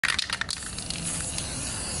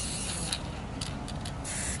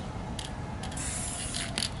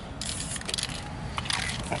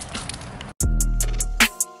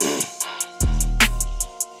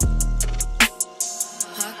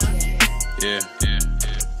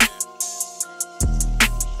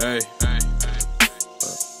Hey,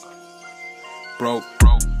 broke,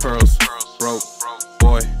 pearls, broke,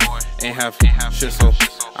 boy, ain't have shit, so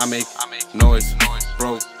I make noise.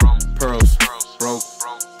 Broke, pearls, broke,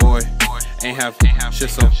 boy, ain't have shit,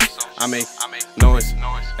 so I make noise.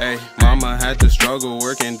 Hey, mama had to struggle,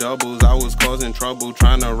 working doubles. I was causing trouble,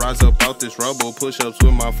 trying to rise up out this rubble. Push-ups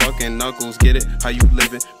with my fucking knuckles. Get it? How you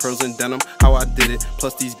living? Pearls and denim, how I did it.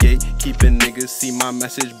 Plus these gatekeeping niggas see my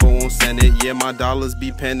message but won't send it. Yeah, my dollars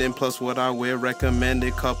be pending, plus what I wear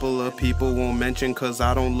recommended. Couple of people won't mention, cause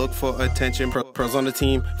I don't look for attention. Pearls on the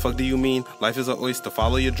team, fuck do you mean? Life is an oyster,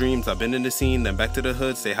 follow your dreams. I've been in the scene, then back to the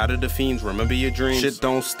hood. Say hi to the fiends, remember your dreams. Shit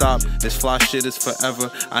don't stop, this fly shit is forever.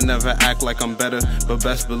 I never act like I'm better, but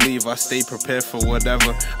best believe I stay prepared for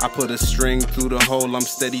whatever. I put a string through the hole, I'm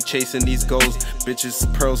steady chasing these goals.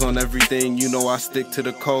 Bitches, pearls on everything, you know I stick to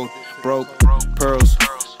the code. Broke, pearls,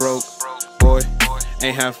 broke, boy,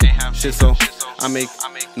 ain't have shit, so I make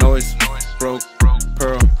noise. Broke,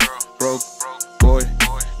 pearl, broke, boy,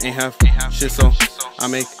 ain't have shit, so I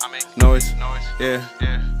make noise. Yeah.